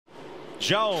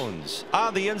Jones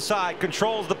on the inside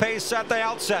controls the pace at the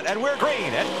outset, and we're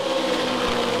green.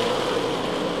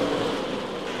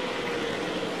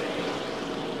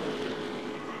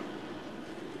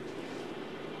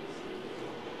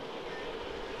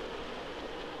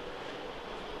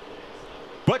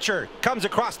 Butcher comes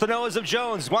across the nose of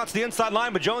Jones, wants the inside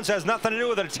line, but Jones has nothing to do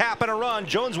with it. A tap and a run.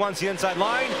 Jones wants the inside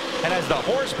line and has the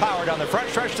horsepower down the front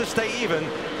stretch to stay even.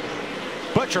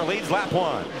 Butcher leads lap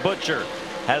 1. Butcher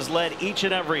has led each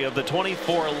and every of the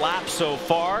 24 laps so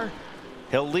far.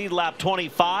 He'll lead lap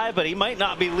 25, but he might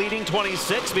not be leading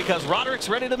 26 because Roderick's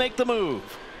ready to make the move.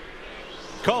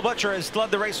 Cole Butcher has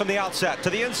led the race from the outset. To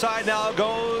the inside now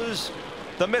goes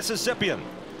the Mississippian.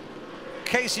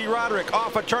 Casey Roderick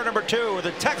off of turn number 2 with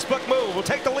a textbook move will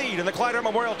take the lead in the Clyde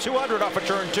Memorial 200 off of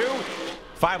turn 2.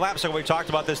 5 laps ago we talked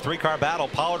about this 3-car battle.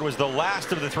 Pollard was the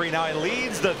last of the 3. Now he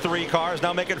leads the 3 cars.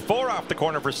 Now making 4 off the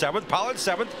corner for 7th. Pollard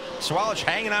 7th. Swallow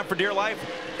hanging on for dear life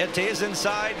into his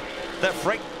inside. The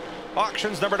Freight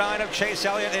Auctions number 9 of Chase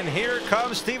Elliott, and here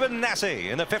comes Stephen Nasse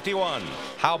in the 51.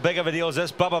 How big of a deal is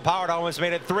this? Bubba Pollard almost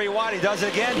made it 3 wide. He does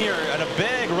it again here and a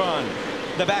big run.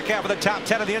 The back half of the top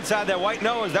 10 on the inside, that white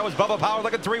nose. That was Bubba Pollard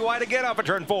looking 3 wide again off of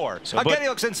turn 4. So again, he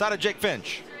looks inside of Jake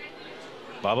Finch.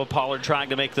 Bubba Pollard trying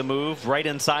to make the move right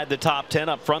inside the top 10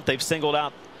 up front. They've singled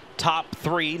out top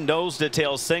 3 nose to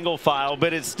tail single file,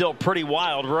 but it's still pretty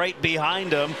wild right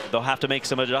behind him. They'll have to make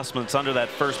some adjustments under that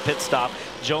first pit stop.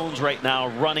 Jones right now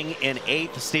running in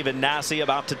 8th. Stephen Nasse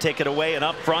about to take it away, and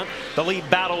up front the lead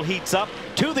battle heats up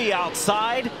to the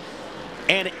outside.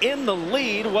 And in the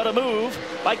lead, what a move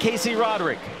by Casey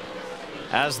Roderick.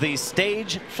 As the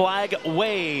stage flag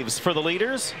waves for the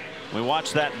leaders, we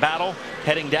watch that battle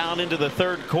heading down into the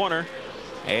 3rd corner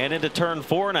and into turn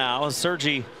 4 now.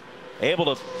 Sergi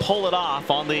able to pull it off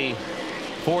on the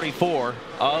 44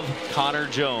 of Connor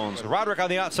Jones. Roderick on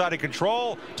the outside in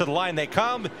control. To the line they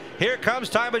come. Here comes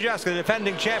Ty Majeski, the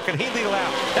defending champ. Can he lead a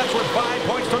lap? That's worth 5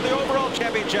 points toward the overall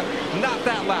championship. Not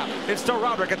that lap. It's still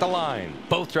Roderick at the line.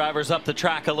 Both drivers up the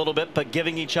track a little bit, but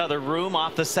giving each other room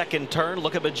off the 2nd turn.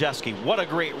 Look at Majeski. What a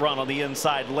great run on the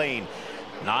inside lane.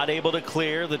 Not able to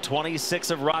clear the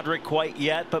 26 of Roderick quite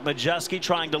yet, but Majeski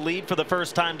trying to lead for the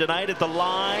first time tonight at the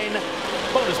line.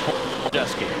 Bonus point for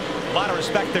Majeski. A lot of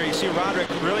respect there. You see Roderick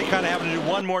really kind of having to do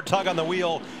one more tug on the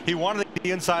wheel. He wanted the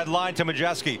inside line to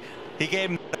Majeski. He gave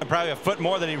him probably a foot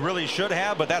more than he really should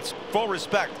have, but that's full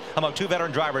respect among 2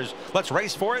 veteran drivers. Let's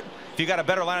race for it. If you got a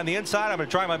better line on the inside, I'm going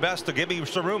to try my best to give you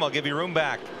some room. I'll give you room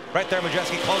back. Right there,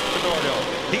 Majeski close to the door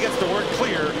though. He gets the word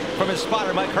clear from his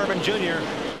spotter, Mike Herman Jr.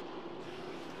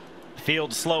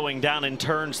 Field slowing down in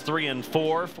turns 3 and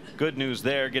 4. Good news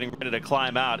there, getting ready to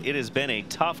climb out. It has been a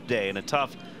tough day and a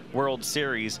tough World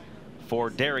Series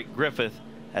for Derek Griffith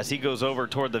as he goes over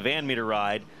toward the Van Meter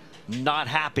ride. Not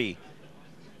happy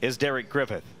is Derek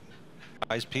Griffith.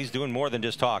 He's doing more than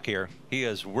just talk here. He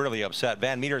is really upset.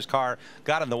 Van Meter's car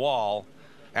got in the wall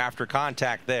after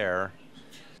contact there.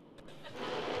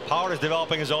 Pollard is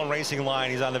developing his own racing line.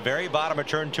 He's on the very bottom of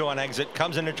turn 2 on exit,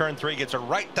 comes into turn 3, gets it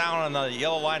right down on the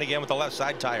yellow line again with the left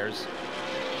side tires.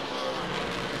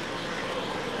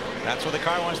 That's where the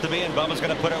car wants to be, and Bubba's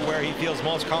going to put it where he feels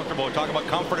most comfortable. We're talking about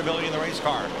comfortability in the race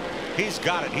car. He's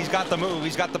got it. He's got the move.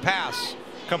 He's got the pass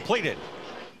completed.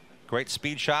 Great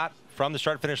speed shot from the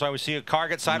start finish line. We see a car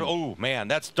get side. Oh man,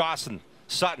 that's Dawson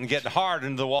Sutton getting hard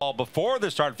into the wall before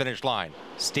the start finish line.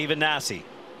 Stephen Nasse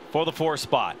for the 4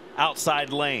 spot,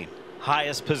 outside lane,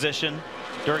 highest position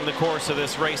during the course of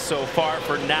this race so far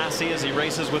for Nasse as he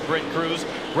races with Brent Cruz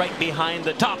right behind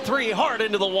the top 3. Hard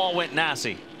into the wall went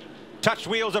Nasse. Touched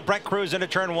wheels of Brent Cruz into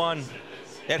turn 1.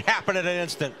 It happened in an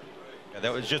instant.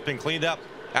 That was just been cleaned up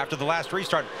after the last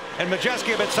restart. And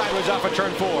Majeski a bit sideways off of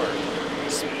turn 4.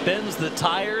 Spins the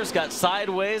tires, got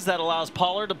sideways. That allows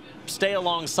Pollard to stay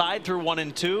alongside through 1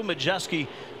 and 2. Majeski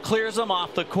clears him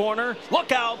off the corner.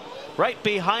 Look out! Right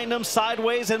behind him,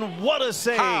 sideways, and what a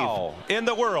save! How in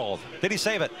the world did he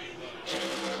save it?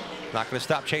 Not going to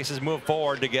stop Chase's move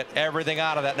forward to get everything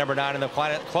out of that number 9 in the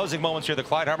closing moments here. The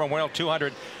Clyde Hart Memorial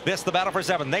 200. This the battle for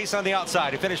 7th. Nace on the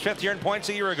outside. He finished 5th here in points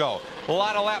a year ago. A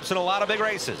lot of laps and a lot of big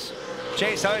races.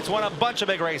 Chase Elliott's won a bunch of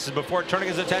big races before turning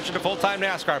his attention to full-time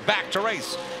NASCAR. Back to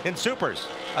race in supers.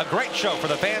 A great show for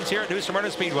the fans here at New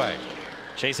Smyrna Speedway.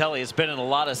 Chase Elliott's been in a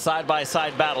lot of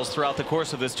side-by-side battles throughout the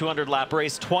course of this 200-lap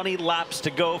race. 20 laps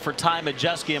to go for Ty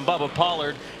Majeski and Bubba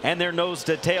Pollard, and their nose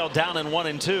to tail down in 1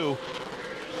 and 2.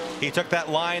 He took that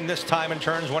line this time in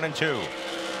turns 1 and 2.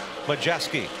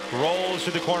 Majeski rolls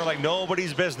through the corner like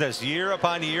nobody's business. Year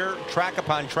upon year, track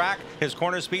upon track, his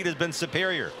corner speed has been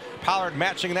superior. Pollard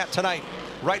matching that tonight.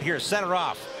 Right here, center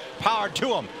off. Pollard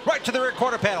to him, right to the rear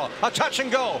quarter panel. A touch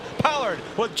and go. Pollard,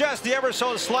 with just the ever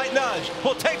so slight nudge,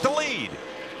 will take the lead.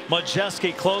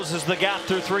 Majeski closes the gap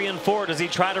through 3 and 4. Does he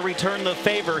try to return the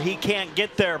favor? He can't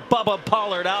get there. Bubba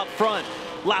Pollard out front.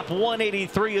 Lap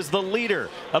 183 is the leader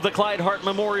of the Clyde Hart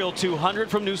Memorial 200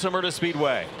 from New Smyrna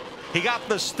Speedway. He got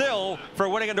the still for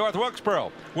winning in North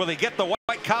Wilkesboro. Will he get the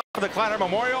white cup for the Clyde Hart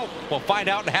Memorial? We'll find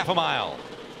out in half a mile.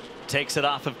 Takes it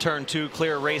off of turn 2,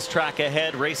 clear racetrack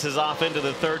ahead, races off into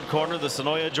the 3rd corner. The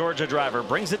Sonoya, Georgia driver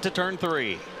brings it to turn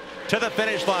 3. To the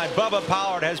finish line, Bubba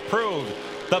Pollard has proved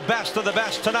the best of the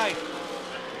best tonight.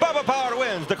 Bubba Pollard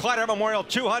wins the Clyde Hart Memorial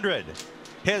 200.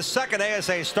 His second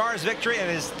ASA Stars victory and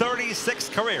his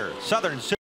 36th career Southern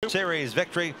Series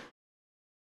victory.